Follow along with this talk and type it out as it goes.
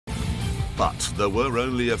But there were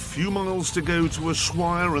only a few miles to go to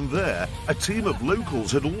Ushuaia, and there, a team of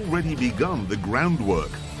locals had already begun the groundwork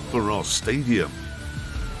for our stadium.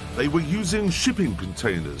 They were using shipping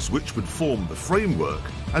containers which would form the framework,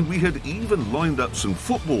 and we had even lined up some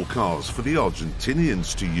football cars for the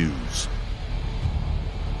Argentinians to use.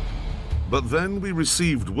 But then we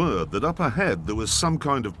received word that up ahead there was some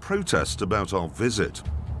kind of protest about our visit,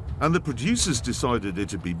 and the producers decided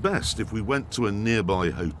it'd be best if we went to a nearby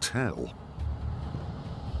hotel.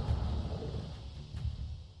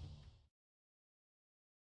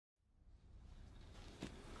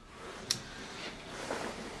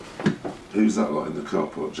 Who's that lot in the car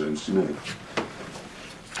park, James? Do you know?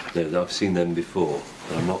 No, I've seen them before,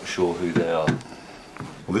 but I'm not sure who they are.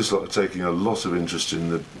 Well, this lot are taking a lot of interest in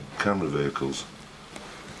the camera vehicles.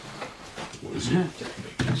 What is it?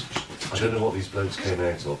 I don't know what these blokes came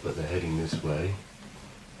out of, but they're heading this way.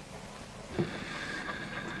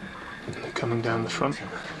 They're coming down the front.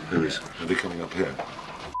 Who is? Are they coming up here?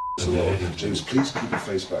 James, please keep your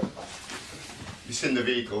face back. You've seen the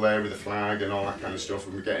vehicle there with the flag and all that kind of stuff,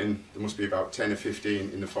 and there must be about 10 or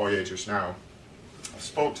 15 in the foyer just now. I've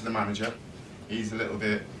spoke to the manager. He's a little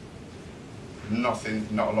bit, not a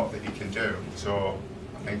lot that he can do. So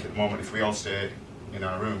I think at the moment, if we all stay in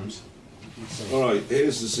our rooms. All right,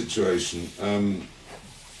 here's the situation.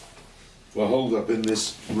 We're holed up in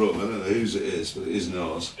this room. I don't know whose it is, but it isn't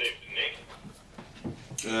ours.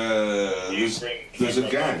 There's a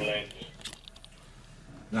gang.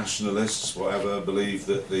 Nationalists, whatever, believe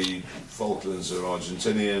that the Falklands are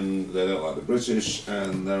Argentinian, they don't like the British,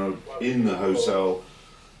 and they're in the hotel.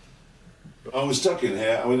 And we're stuck in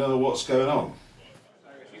here and we don't know what's going on.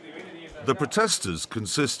 The protesters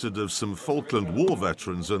consisted of some Falkland War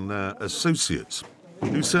veterans and their associates,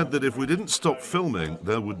 who said that if we didn't stop filming,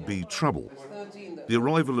 there would be trouble. The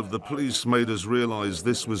arrival of the police made us realise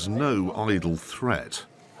this was no idle threat.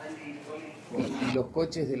 The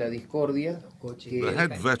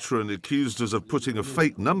head veteran accused us of putting a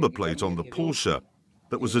fake number plate on the Porsche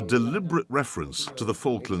that was a deliberate reference to the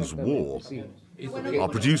Falklands War. Our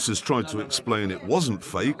producers tried to explain it wasn't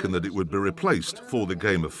fake and that it would be replaced for the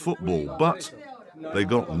game of football, but they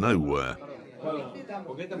got nowhere.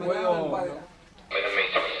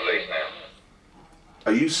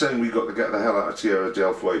 Are you saying we've got to get the hell out of Tierra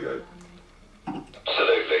del Fuego?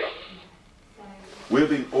 Absolutely. We're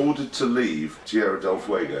being ordered to leave Tierra del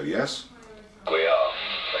Fuego, yes? We are.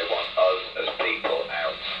 They want us as people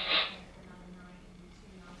out.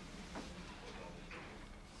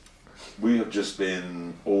 We have just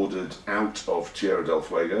been ordered out of Tierra del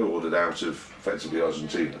Fuego, ordered out of effectively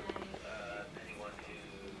Argentina.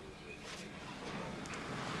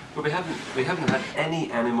 But we haven't had any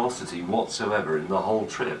animosity whatsoever in the whole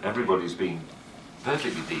trip. Everybody's been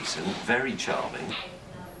perfectly decent, very charming.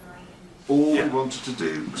 All we wanted to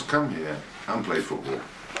do was come here and play football.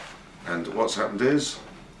 And what's happened is...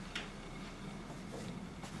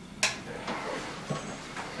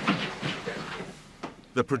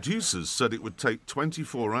 The producers said it would take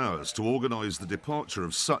 24 hours to organise the departure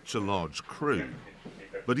of such a large crew.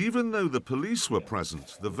 But even though the police were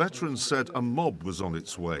present, the veterans said a mob was on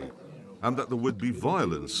its way, and that there would be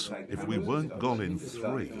violence if we weren't gone in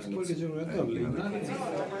 3.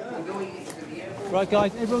 Right,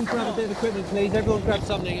 guys, everyone grab a bit of equipment, please. Everyone grab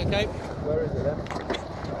something, okay? Where is it,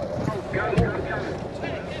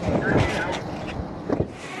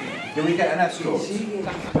 Can we get an escort?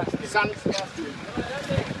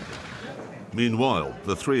 Meanwhile,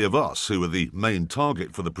 the 3 of us, who were the main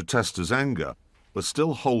target for the protesters' anger, were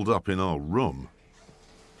still holed up in our room.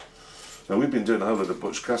 Now, we've been doing a whole lot of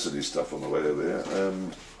Butch Cassidy stuff on the way over here.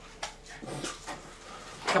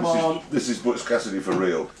 Come on. This is Butch Cassidy for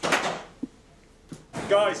real.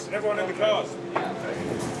 Guys, everyone in the cars.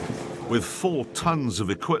 With 4 tons of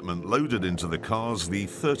equipment loaded into the cars, the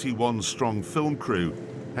 31-strong film crew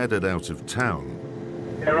headed out of town.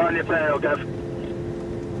 They're on your tail, Gav.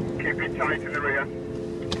 Keep it tight in the rear.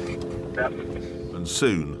 Yep. And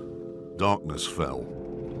soon, darkness fell.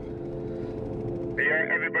 Yeah,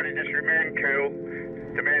 everybody just remain cool.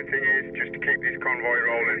 The main thing is just to keep this convoy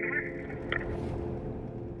rolling.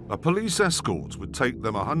 A police escort would take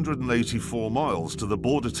them 184 miles to the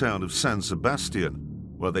border town of San Sebastian,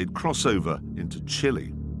 where they'd cross over into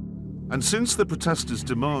Chile. And since the protesters'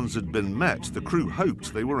 demands had been met, the crew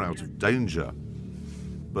hoped they were out of danger.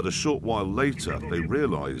 But a short while later, they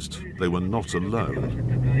realised they were not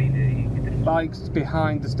alone. Bikes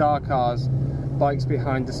behind the star cars. Bikes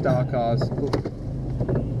behind the star cars.